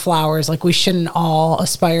yeah, about the flowers, like we shouldn't all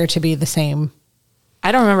aspire to be the same.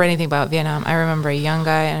 I don't remember anything about Vietnam. I remember a young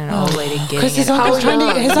guy and an old lady getting Because his it. uncle's trying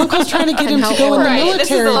to get him to go in the Right, this is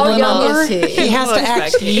military. the little Remember? young is he? He has to Looks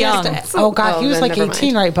act like young. Oh God, Oh, he was then like never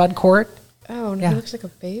 18, mind. right? Bud Court. Oh, no, Yeah. he looks like a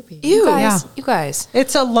baby. You guys, Yeah. you guys,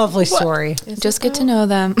 It's a lovely story. just get to know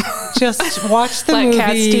them. Just watch the Let movie.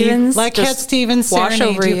 Cat Stevens Let Cat just Stevens wash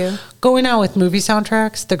serenade over you. Going out with movie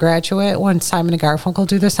soundtracks, The Graduate, when Simon and Garfunkel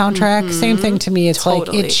do the soundtrack, same thing to me. It's like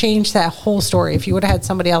Totally. it changed that whole story. If you would have had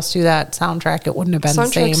somebody else do that soundtrack, it wouldn't have been the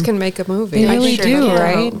Soundtracks same. can make a movie. They really sure do, can.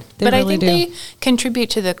 right? They but really I think they contribute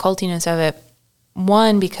to the cultiness of it.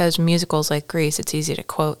 One, because musicals like Grease, it's easy to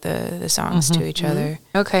quote the songs to each other.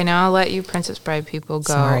 Okay, now I'll let you Princess Bride people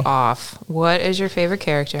go Sorry. off. What is your favorite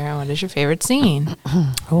character and what is your favorite scene?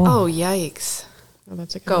 Oh, yikes. Oh,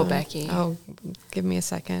 that's a good Go, one. Becky. Oh, give me a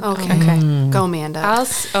second. Okay. Okay. Go, Amanda.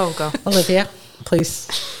 Go. Olivia, please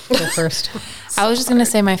go first. I was just going to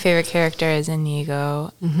say my favorite character is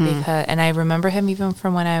Inigo because, and I remember him even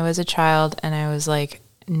from when I was a child and I was like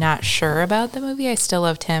not sure about the movie. I still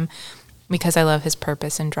loved him because I love his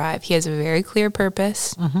purpose and drive. He has a very clear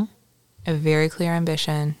purpose, a very clear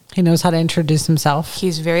ambition. He knows how to introduce himself.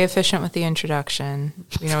 He's very efficient with the introduction.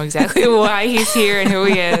 We know exactly why he's here and who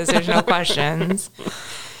he is. There's no questions.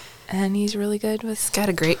 And he's really good with. He's got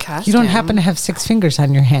a great costume. You don't happen to have 6 fingers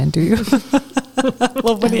on your hand, do you? I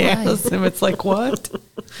love when he asks him. It's like, what? All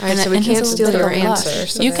right, so we and can't his steal little your blush. answer.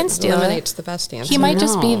 So You that can steal it. eliminates the best answer. He might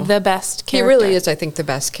just be No. the best He character. really is, I think, the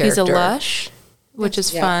best character. He's a lush, which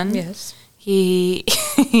is Yeah. fun. Yes. He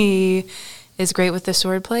is great with the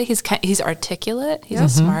swordplay. He's articulate. He's a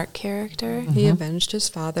smart character. He avenged his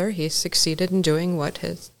father. He succeeded in doing what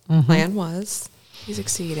his plan was. He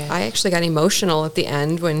succeeded. I actually got emotional at the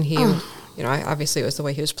end when he, obviously it was the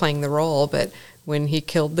way he was playing the role, but when he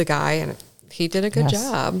killed the guy, and he did a good Yes.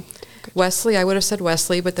 job. Wesley, I would have said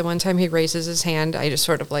Wesley, but the one time he raises his hand, I just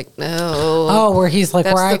sort of like, no. Oh, where he's like,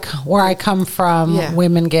 That's where I come from, Yeah.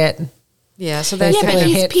 women get. Yeah, so Yeah, that's but kind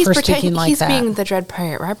of- hit for speaking like he's that. being the Dread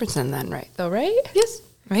Pirate Robertson then, right? Though, right? yes.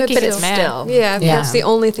 Mickey But gets it's mad. still- Yeah, Yeah. that's the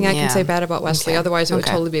only thing I Yeah. can say bad about Wesley. Okay. Otherwise, it would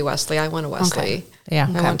Okay. totally be Wesley. I want a Wesley. Yeah.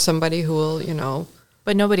 I want somebody who will,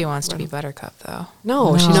 But nobody wants to be Buttercup, though.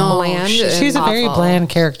 no, she's No, bland. she's and She's a very awful. bland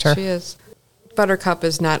character. She is. Buttercup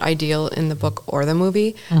is not ideal in the book or the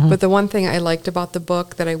movie, but the one thing I liked about the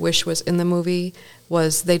book that I wish was in the movie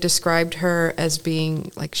was they described her as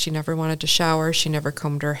being like she never wanted to shower, she never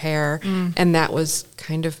combed her hair, and that was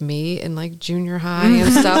kind of me in like junior high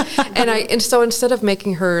and stuff. And so instead of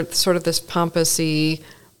making her sort of this pompous-y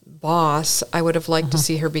boss, I would have liked to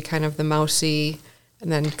see her be kind of the mousy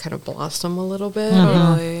and then kind of blossom a little bit,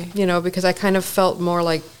 you know, because I kind of felt more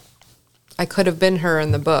like I could have been her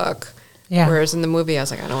in the book. Yeah. Whereas in the movie, I was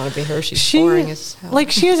like, I don't want to be her. She's boring as hell.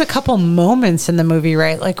 Like, she has a couple moments in the movie,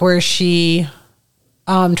 right? Like, where she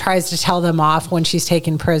tries to tell them off when she's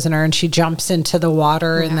taken prisoner, and she jumps into the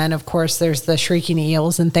water, and then, of course, there's the shrieking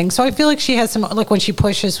eels and things. So I feel like she has some, like, when she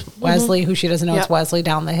pushes Wesley, who she doesn't know it's Wesley,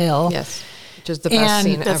 down the hill. Yes. Which is the best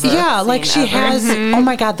scene ever. Yeah, like she has, oh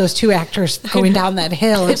my God, those two actors going down that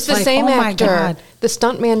hill. It's the like, same oh actor. My God. The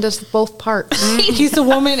stuntman does both parts. He's the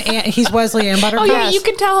woman, and he's Wesley and Buttercup. Oh yeah, you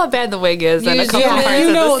can tell how bad the wig is. In a couple Yeah, parts you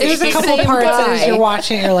of know, the there's a scene. couple Same parts that guy. as you're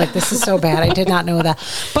watching, you're like, this is so bad. I did not know that.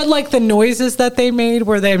 But like the noises that they made,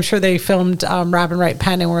 where I'm sure they filmed Robin Wright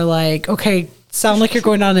Penn, and were like, okay, sound like you're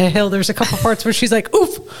going down a hill. There's a couple parts where she's like,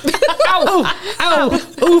 oof, ow, ow,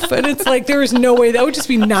 oof. And it's like, there is no way that would just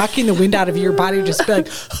be knocking the wind out of your body, just be like,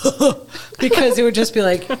 because it would just be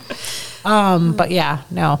like, but yeah,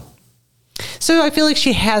 no. So I feel like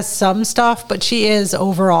she has some stuff, but she is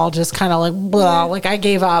overall just kind of like, blah, like I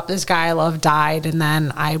gave up. This guy I love died, and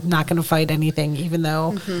then I'm not going to fight anything, even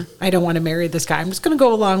though I don't want to marry this guy. I'm just going to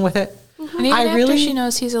go along with it. And even after she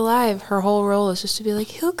knows he's alive, her whole role is just to be like,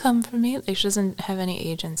 he'll come for me. Like, she doesn't have any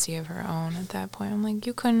agency of her own at that point. I'm like,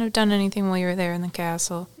 you couldn't have done anything while you were there in the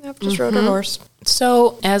castle. Yep, just rode her horse.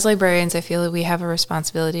 So, as librarians, I feel that we have a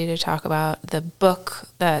responsibility to talk about the book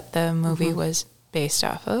that the movie was based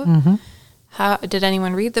off of. How did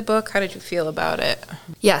anyone read the book? How did you feel about it?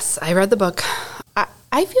 Yes, I read the book.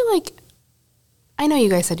 I feel like, I know you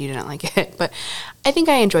guys said you didn't like it, but I think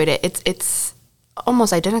I enjoyed it. It's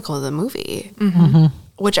almost identical to the movie,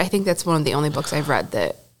 which I think that's one of the only books I've read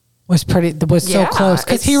that Was so close,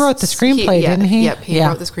 because he wrote the screenplay, didn't he? Yep, he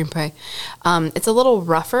wrote the screenplay. It's a little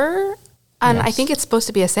rougher, and I think it's supposed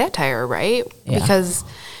to be a satire, right? Yeah. Because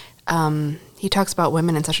he talks about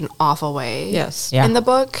women in such an awful way. Yes. Yeah. In the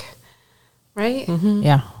book, right?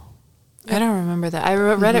 Yeah. I don't remember that. I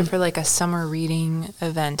read it for like a summer reading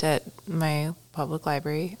event at my public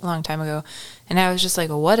library a long time ago. And I was just like,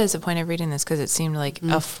 what is the point of reading this? Because it seemed like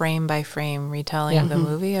a frame by frame retelling of the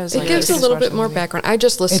movie. I was It like, gives a let's little just watch bit the more movie. background. I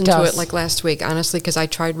just listened to does. it like last week, honestly, because I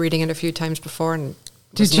tried reading it a few times before and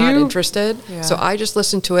was Did not you? interested. Yeah. So I just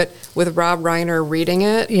listened to it with Rob Reiner reading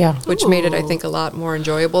it, Yeah. which made it, I think, a lot more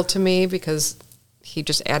enjoyable to me because he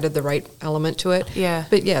just added the right element to it. Yeah.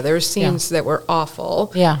 But yeah, there were scenes that were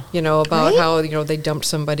awful. Yeah. You know, about Right? how, they dumped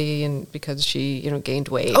somebody and because she, gained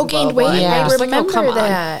weight. Oh, and blah, gained blah, weight. blah. Yeah. I Just like, oh, remember come on.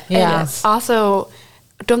 that. Yeah. And also,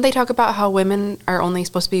 don't they talk about how women are only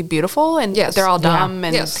supposed to be beautiful and Yes. they're all Yeah. dumb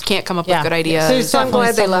and Yes. can't come up Yeah. with good ideas? So So I'm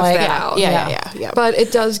glad they left that out. Yeah. But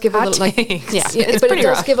it does give a Hot little, like, takes. yeah, It's but it pretty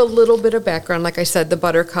does rough. give a little bit of background, like I said, the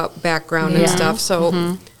Buttercup background and Yeah. stuff.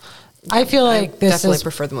 So I feel like this definitely is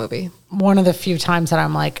prefer the movie. one of the few times that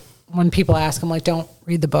I'm like, when people ask, I'm like, don't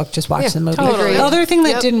read the book, just watch Yeah, the movie. totally. The other thing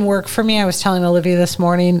that Yep. didn't work for me, I was telling Olivia this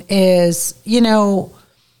morning, is,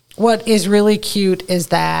 what is really cute is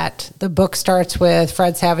that the book starts with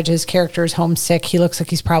Fred Savage's character is homesick. He looks like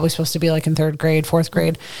he's probably supposed to be like in third grade, fourth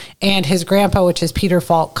grade. And his grandpa, which is Peter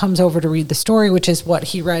Falk, comes over to read the story, which is what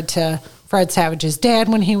he read to Fred Savage's dad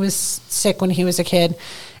when he was sick when he was a kid.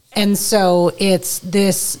 And so it's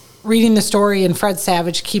this reading the story, and Fred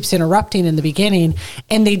Savage keeps interrupting in the beginning,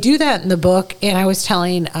 and they do that in the book. And I was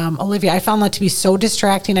telling Olivia, I found that to be so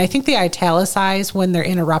distracting. I think they italicize when they're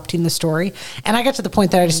interrupting the story, and I got to the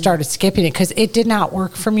point that I just started skipping it because it did not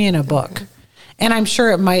work for me in a book. And I'm sure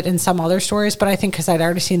it might in some other stories, but I think because I'd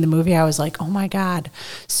already seen the movie, I was like, oh my God.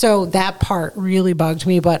 So that part really bugged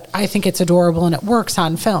me, but I think it's adorable and it works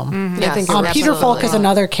on film. I think Yes. it Peter Falk is absolutely-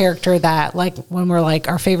 another character that, like, when we're like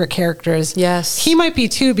our favorite characters, Yes. he might be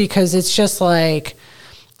too, because it's just like,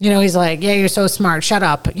 he's like, yeah, you're so smart, shut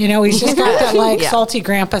up. He's just got that like Yeah. salty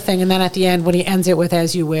grandpa thing, and then at the end when he ends it with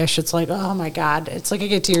 "as you wish," it's like, oh my God, it's like I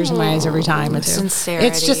get tears in my eyes every time. It's Sincerity.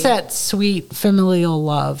 It's just that sweet familial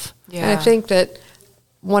love. Yeah. And I think that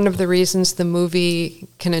one of the reasons the movie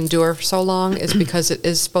can endure for so long is because it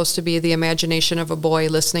is supposed to be the imagination of a boy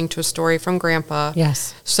listening to a story from grandpa.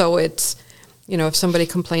 Yes. So it's, if somebody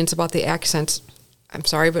complains about the accents, I'm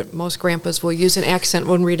sorry, but most grandpas will use an accent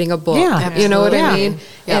when reading a book. Yeah, You know what I absolutely. mean?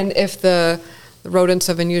 Yep. And if the rodents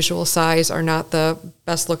of unusual size are not the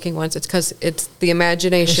best looking ones, it's because it's the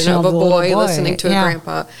imagination It's of a of a little boy boy. listening to Yeah. a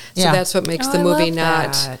grandpa. So Yeah. that's what makes Oh, the I movie love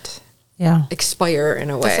not that. Yeah. expire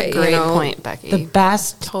in a way. That's a great you know? point, Becky. The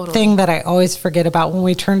best Totally. thing that I always forget about when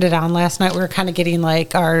we turned it on last night, we were kind of getting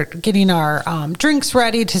our drinks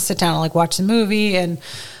ready to sit down and like watch the movie. And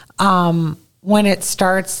when it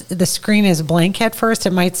starts, the screen is blank at first.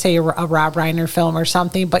 It might say a Rob Reiner film or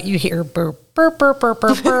something, but you hear burp, burp, burp, burp,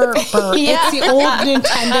 burp, burp, burp. It's the old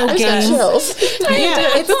Nintendo game.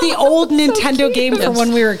 Yeah, it's the old Nintendo game from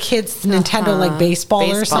when we were kids, Nintendo like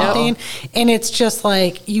baseball or something. And it's just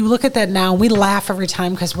like, you look at that now, we laugh every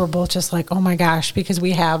time because we're both just like, oh my gosh, because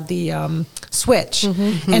we have the Switch.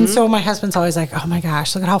 And so my husband's always like, oh my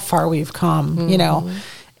gosh, look at how far we've come, you know.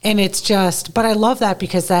 And it's just, but I love that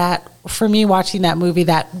because that, for me, watching that movie,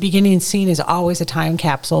 that beginning scene is always a time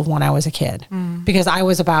capsule of when I was a kid. Because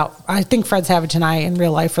I think Fred Savage and I in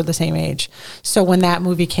real life are the same age. So when that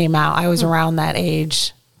movie came out, I was around that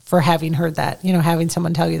age for having heard that, you know, having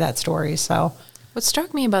someone tell you that story. So What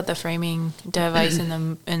struck me about the framing device in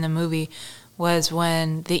the movie was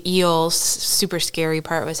when the eels super scary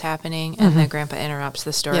part was happening and the grandpa interrupts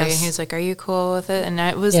the story and he's like, "Are you cool with it?" And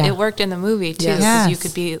it worked in the movie too because you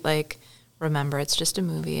could be like, "Remember, it's just a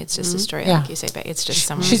movie. It's just a story." Like you say, but it's just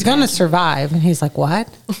someone. She's going to survive. And he's like, "What?"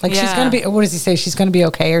 Like she's going to be, what does he say? She's going to be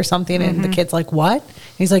okay or something. And the kid's like, "What?"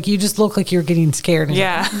 And he's like, "You just look like you're getting scared."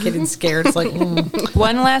 And getting scared. It's like,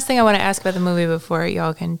 One last thing I want to ask about the movie before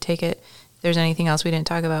y'all can take it. If there's anything else we didn't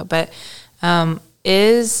talk about, but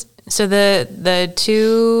so the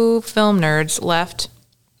two film nerds left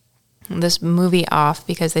this movie off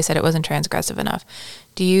because they said it wasn't transgressive enough.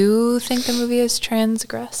 Do you think the movie is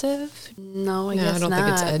transgressive? No, I No, guess I don't not.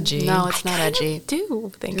 think it's edgy. No, it's not edgy. I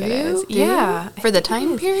do think Do it you? is. Do you? Yeah. For the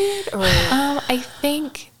time period? Or I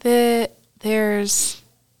think that there's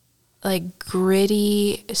like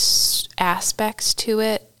gritty aspects to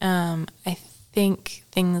it. I think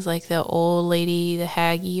things like the old lady, the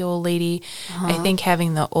haggy old lady, I think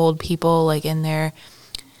having the old people like in their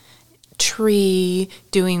tree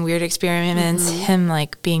doing weird experiments, him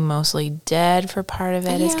like being mostly dead for part of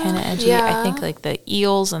it is kind of edgy. I think like the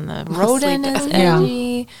eels and the rodent is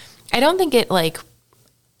edgy. I don't think it like,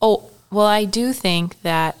 I do think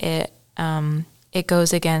that it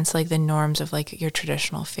goes against like the norms of like your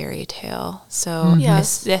traditional fairy tale. So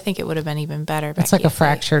Yes. I think it would have been even better. it's like a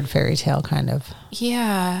fractured fairy tale kind of.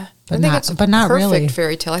 Yeah. But I think not, it's a but not perfect really.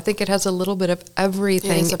 fairy tale. I think it has a little bit of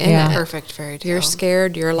everything it's a in it. perfect fairy tale. You're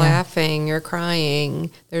scared, you're laughing, you're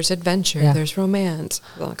crying. There's adventure, there's romance,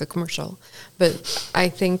 like a commercial. But I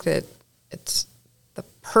think that it's the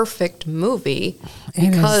perfect movie It is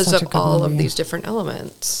because such a of good all of movie. these different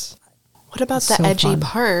elements. What about the so edgy fun.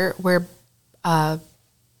 part where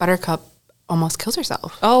Buttercup almost kills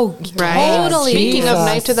herself? Oh, right. Totally. Speaking of Jesus.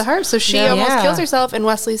 Knife to the Heart, so she Yeah. almost Yeah. kills herself, and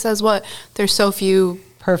Wesley says, "What? There's so few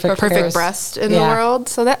Perfect breasts in the world."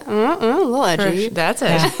 So that a little edgy. That's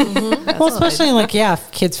it. Well, especially in like,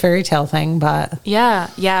 kids fairy tale thing, but Yeah.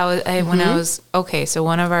 When I was, so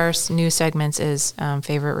one of our new segments is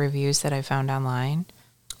favorite reviews that I found online.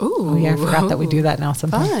 Ooh, I forgot that we do that now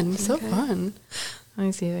sometimes. fun, so fun. Let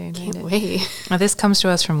me see if I can Can't find it. wait. Now, this comes to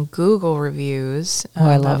us from Google Reviews. Oh,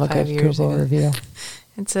 I about love a 5 good years Google ago. review.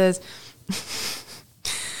 It says,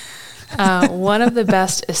 one of the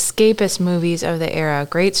best escapist movies of the era.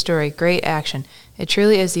 Great story, great action. It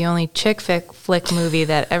truly is the only chick flick movie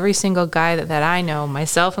that every single guy that I know,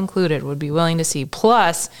 myself included, would be willing to see.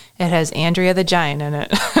 Plus, it has Andrea the Giant in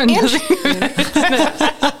it.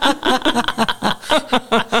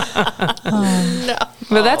 No.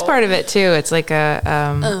 But that's part of it too. It's like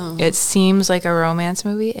it seems like a romance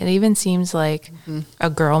movie. It even seems like a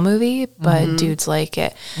girl movie, but dudes like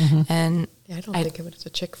it. And Yeah, I don't think of it as a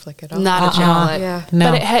chick flick at all. Not a chick flick. Yeah.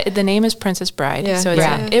 No. but the name is Princess Bride. Yeah. So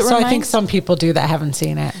Yeah. it So I think reminds some people do that haven't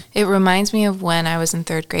seen it. it reminds me of when I was in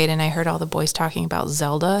 3rd grade and I heard all the boys talking about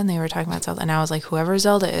Zelda, and they were talking about Zelda, and I was like, whoever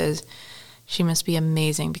Zelda is, she must be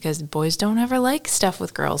amazing because boys don't ever like stuff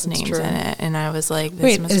with girls' names true. in it. And I was like, this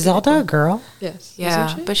Wait, must is be Zelda a cool. girl? Yes. Yeah,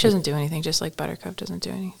 Isn't she? but she doesn't do anything, just like Buttercup doesn't do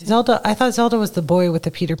anything. Zelda, I thought Zelda was the boy with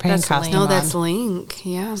the Peter Pan That's costume. Link. No, on. that's Link.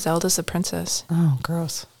 Yeah. Zelda's the princess. Oh,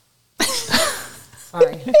 gross.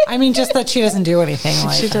 Sorry. I mean, just that she doesn't do anything.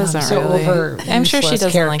 Like, She doesn't so really. over. I'm sure she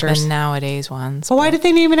useless doesn't like characters. the nowadays ones. But why did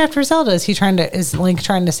they name it after Zelda? Is Link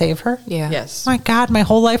trying to save her? Yeah. Yes. My God, my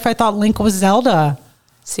whole life I thought Link was Zelda.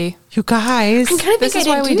 See? You guys. I kind of This think is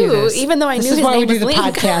I why did we do too, this. even though I This knew is his why we name do was the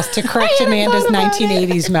Link. podcast to correct Amanda's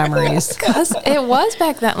 1980s memories. Because it was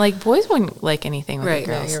back then. Like, boys wouldn't like anything with Right, a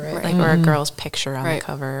girl's, yeah, you're right. like, or a girl's picture on Right. the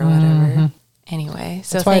cover or whatever. Anyway,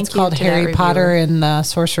 so That's why thank it's called you to that Harry Potter reviewer. and the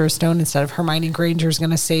Sorcerer's Stone instead of Hermione Granger's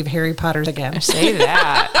going to save Harry Potter again. Say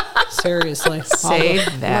that. Seriously. Say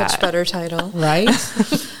that. Much better title. Right?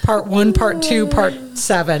 part 1, part 2, part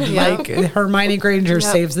 7. Like Hermione Granger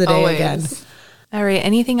saves the day always. again. All right.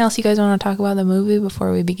 Anything else you guys want to talk about the movie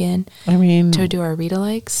before we begin I mean, to do our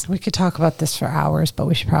read-alikes? we could talk about this for hours, but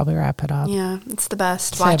we should probably wrap it up. Yeah, it's the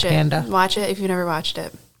best. Sad Watch it. Panda. Watch it if you've never watched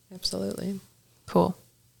it. Absolutely. Cool. All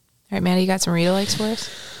right, Maddie, you got some read-alikes for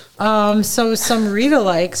us? So some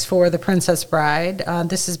read-alikes for The Princess Bride.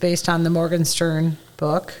 This is based on the Morgenstern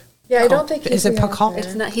book. Yeah, I don't think Is it Picard?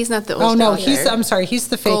 It's not. He's not the. Oh no, author. I'm sorry, he's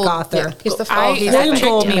the fake Gold- author. yeah, He's the William tricked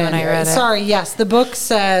Goldman. me when I read it. Sorry, yes, the book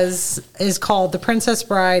is called The Princess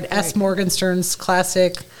Bride, S. Morgenstern's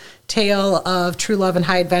classic tale of true love and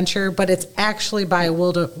high adventure, but it's actually by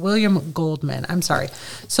William Goldman. I'm sorry.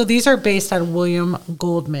 So these are based on William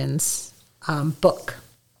Goldman's book,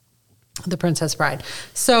 The Princess Bride.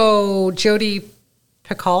 So Jodi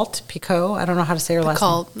Picoult, I don't know how to say her last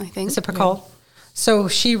Picoult, name. I think. Is it Picoult? So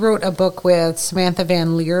she wrote a book with Samantha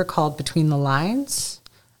Van Leer called Between the Lines.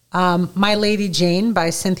 My Lady Jane by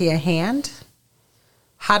Cynthia Hand.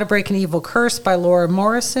 How to Break an Evil Curse by Laura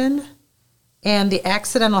Morrison. And The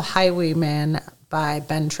Accidental Highwayman by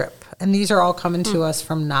Ben Tripp. And these are all coming to us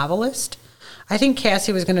from Novelist. I think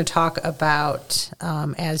Cassie was going to talk about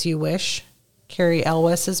As You Wish, Carrie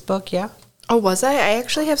Elwes's book, yeah? Oh, was I? I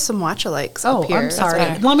actually have some watch-alikes up here. I'm sorry.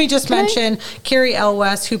 okay. Let me just mention Carrie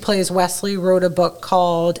Elwes, who plays Wesley, wrote a book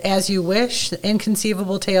called As You Wish,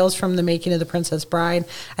 Inconceivable Tales from the Making of the Princess Bride.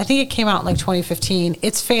 I think it came out in like 2015.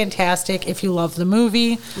 It's fantastic if you love the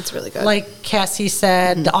movie. It's really good. Like Cassie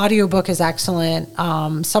said, the audiobook is excellent.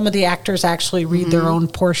 Some of the actors actually read their own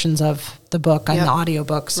portions of the book on Yep. the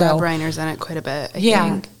audiobook. So Rob Reiner's in it quite a bit. I yeah,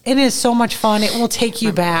 think. it is so much fun. It will take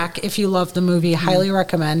you back if you love the movie. Highly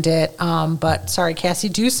recommend it. But sorry, Cassie,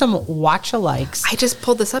 do some watch-alikes I just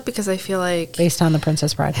pulled this up because I feel like. based on The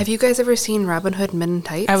Princess Bride. Have you guys ever seen Robin Hood Men in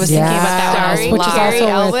Tights? I was thinking about that one. Starring which is Gary also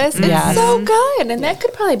with- Elwes. It's yes. so good, and that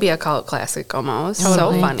could probably be a cult classic almost.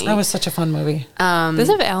 So funny. That was such a fun movie. Does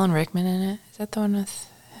it have Alan Rickman in it? Is that the one with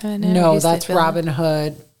him in it? No, He's the that's villain? Robin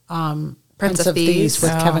Hood, Prince of Thieves. Thieves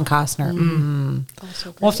with Oh. Kevin Costner.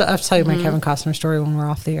 We'll have to tell you my Kevin Costner story when we're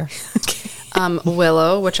off the air.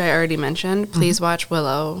 Willow, which I already mentioned. Please watch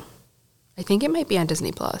Willow. I think it might be on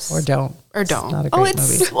Disney Plus. Or don't. Or It's don't. not a great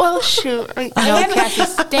movie. Well, shoot. No, Cassie,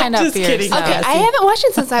 stand up Just for kidding. yourself. Okay, I haven't watched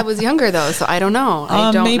it since I was younger, though, so I don't know.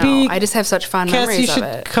 I don't maybe know. I just have such fond Cassie memories of should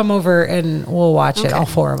it. come over and we'll watch it, all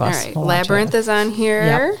four of us. All right. We'll watch Labyrinth it. is on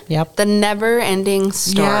here. Yep. The Never Ending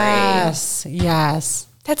Story. Yes.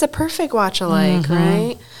 That's a perfect watch-alike,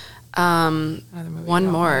 right? One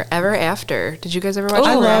more. Ever After. Did you guys ever watch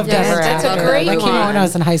I that? loved yes, Ever That's After. a great That came out when one. I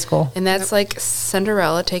was in high school. And that's like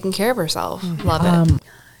Cinderella taking care of herself. Mm. Love it.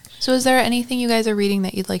 So is there anything you guys are reading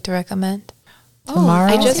that you'd like to recommend?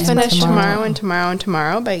 Tomorrow. I just and finished Tomorrow and Tomorrow and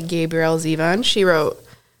Tomorrow by Gabrielle Zevon. She wrote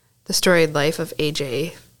The Storied Life of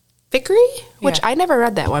A.J. Vickery, which Yeah. I never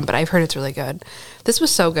read that one, but I've heard it's really good. This was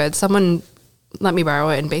so good. Someone let me borrow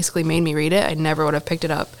it and basically made me read it. I never would have picked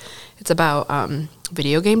it up. It's about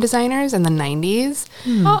video game designers in the 90s,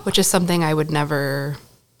 which is something I would never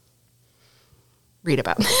read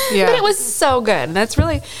about. Yeah. But it was so good. And that's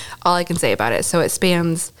really all I can say about it. So it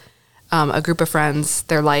spans a group of friends,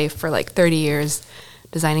 their life for like 30 years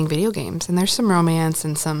designing video games. And there's some romance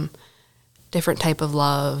and some different type of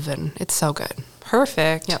love. And it's so good.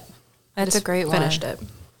 Perfect. Yep. That's a Just great one. Finished it.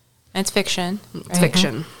 It's fiction. It's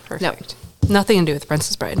fiction. Perfect. Yep. Nothing to do with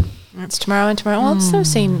Princess Bride. It's tomorrow and tomorrow. Well, it's the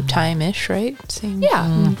same time-ish, right? Same.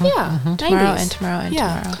 Yeah. Yeah. Tomorrow 90s. and tomorrow and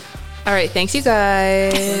Yeah. tomorrow. All right. Thanks, you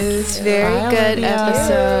guys. Very Bye, good Olivia.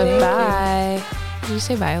 episode. Bye. Did you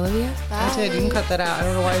say bye, Olivia? I did. You can cut that out. I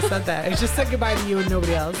don't know why I said that. I just said goodbye to you and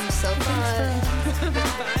nobody else. So fun.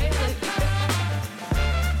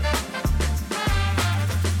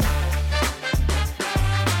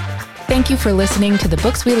 Thank you for listening to The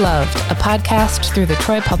Books We Loved, a podcast through the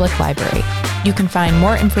Troy Public Library. You can find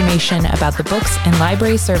more information about the books and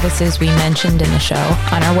library services we mentioned in the show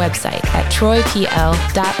on our website at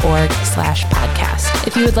troypl.org/podcast.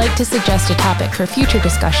 If you would like to suggest a topic for future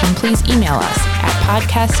discussion, please email us at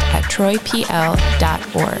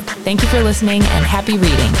podcast@troypl.org. Thank you for listening and happy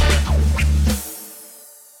reading.